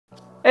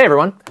Hey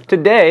everyone,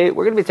 today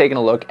we're going to be taking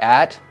a look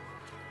at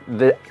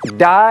the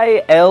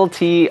Dye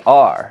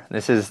LTR.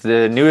 This is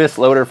the newest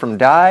loader from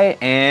Dye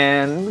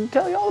and I'm going to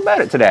tell you all about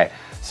it today.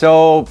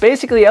 So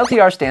basically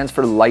LTR stands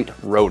for light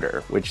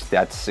rotor, which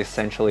that's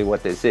essentially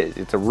what this is.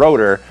 It's a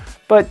rotor,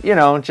 but you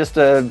know, just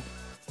a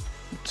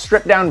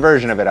stripped down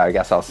version of it, I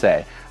guess I'll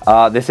say.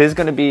 This is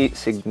going to be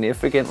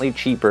significantly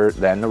cheaper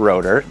than the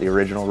rotor, the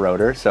original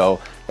rotor,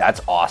 so that's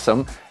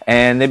awesome.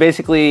 And they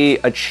basically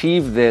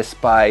achieve this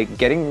by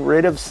getting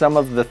rid of some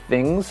of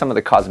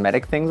the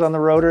cosmetic things on the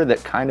rotor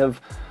that kind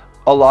of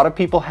a lot of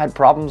people had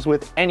problems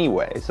with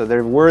anyway. So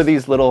there were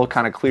these little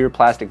kind of clear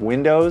plastic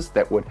windows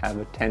that would have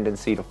a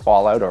tendency to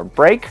fall out or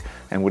break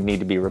and would need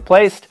to be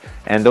replaced.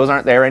 And those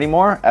aren't there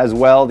anymore. As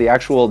well, the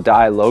actual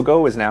Dye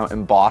logo is now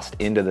embossed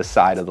into the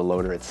side of the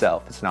loader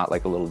itself. It's not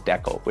like a little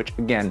decal, which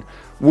again,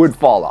 would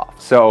fall off.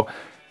 So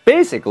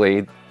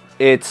basically,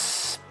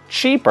 it's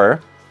cheaper,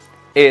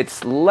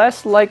 it's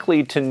less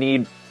likely to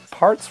need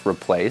parts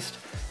replaced,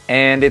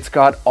 and it's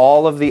got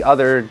all of the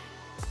other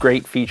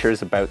great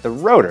features about the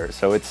rotor.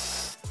 So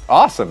it's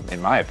awesome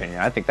in my opinion.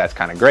 I think that's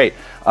kind of great.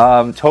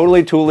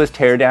 Totally toolless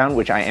teardown,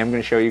 which I am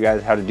going to show you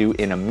guys how to do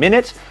in a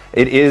minute.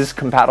 It is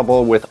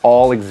compatible with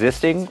all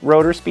existing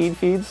rotor speed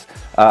feeds.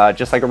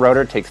 Just like a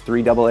rotor, it takes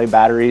 3 AA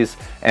batteries,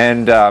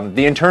 and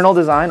the internal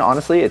design,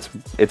 honestly, it's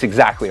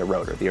exactly a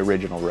rotor, the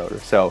original rotor.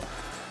 So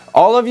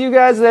all of you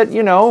guys that,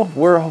 you know,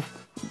 were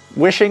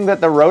wishing that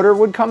the rotor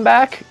would come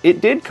back, it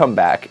did come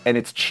back, and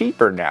it's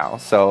cheaper now.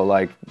 So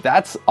like,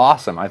 that's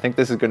awesome. I think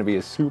this is going to be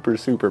a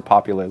super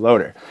popular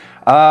loader.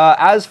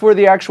 As for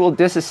the actual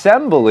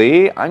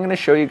disassembly, I'm going to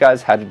show you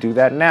guys how to do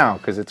that now,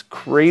 because it's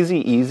crazy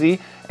easy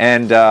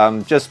and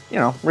just, you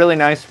know, really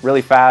nice,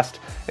 really fast.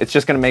 It's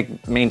just going to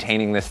make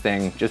maintaining this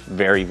thing just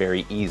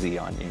very easy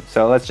on you.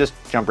 So let's just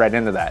jump right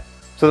into that.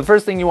 So the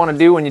first thing you want to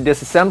do when you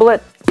disassemble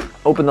it,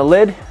 open the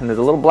lid, and there's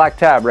a little black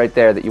tab right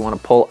there that you want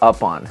to pull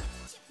up on,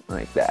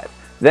 like that.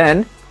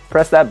 Then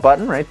press that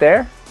button right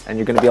there, and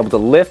you're going to be able to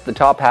lift the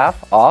top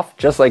half off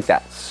just like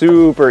that.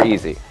 Super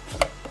easy.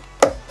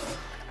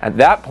 At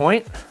that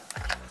point,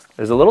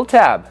 there's a little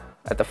tab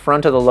at the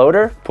front of the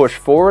loader. Push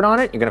forward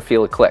on it, you're going to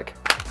feel it click.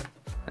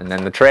 And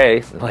then the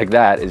tray, like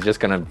that, is just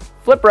going to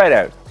flip right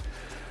out.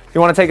 If you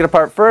want to take it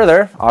apart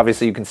further,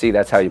 obviously you can see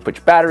that's how you put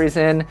your batteries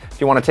in. If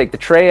you want to take the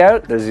tray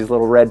out, there's these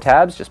little red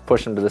tabs. Just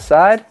push them to the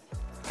side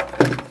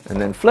and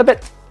then flip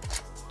it.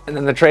 And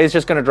then the tray is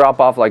just going to drop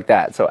off like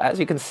that. So as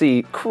you can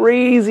see,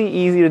 crazy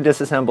easy to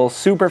disassemble,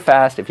 super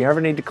fast. If you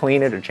ever need to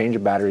clean it or change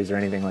your batteries or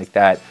anything like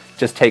that, it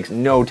just takes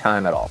no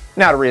time at all.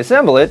 Now to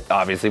reassemble it,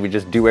 obviously we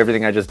just do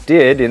everything I just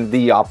did in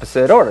the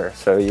opposite order.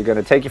 So you're going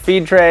to take your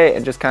feed tray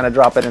and just kind of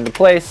drop it into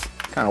place,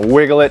 kind of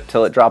wiggle it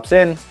till it drops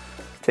in.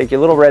 Take your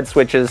little red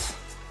switches,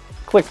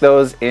 click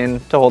those in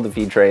to hold the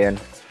feed tray in.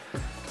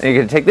 And you're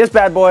going to take this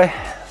bad boy,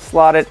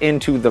 slot it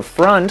into the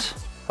front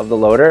of the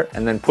loader,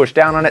 and then push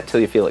down on it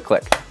till you feel it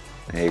click.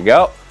 There you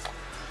go.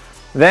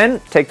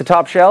 Then take the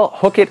top shell,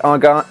 hook it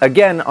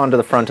again onto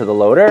the front of the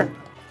loader.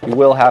 You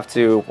will have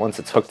to, once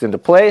it's hooked into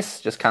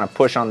place, just kind of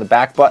push on the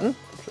back button,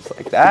 just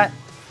like that.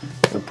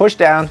 So push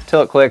down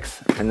till it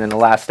clicks, and then the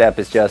last step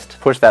is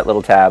just push that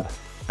little tab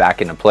back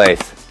into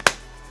place.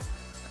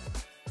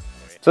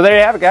 So there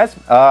you have it, guys.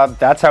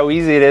 That's how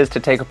easy it is to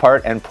take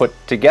apart and put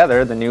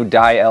together the new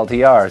Dye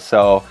LTR.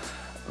 So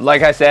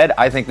like I said,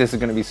 I think this is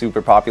going to be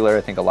super popular.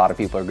 I think a lot of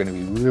people are going to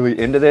be really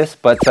into this,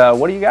 but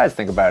what do you guys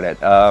think about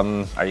it?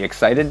 Are you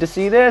excited to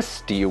see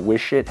this? Do you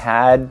wish it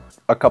had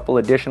a couple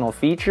additional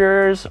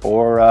features,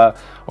 or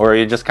are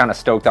you just kind of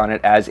stoked on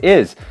it as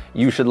is?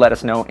 You should let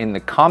us know in the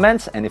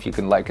comments, and if you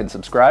can like and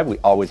subscribe, we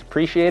always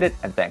appreciate it,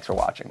 and thanks for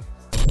watching.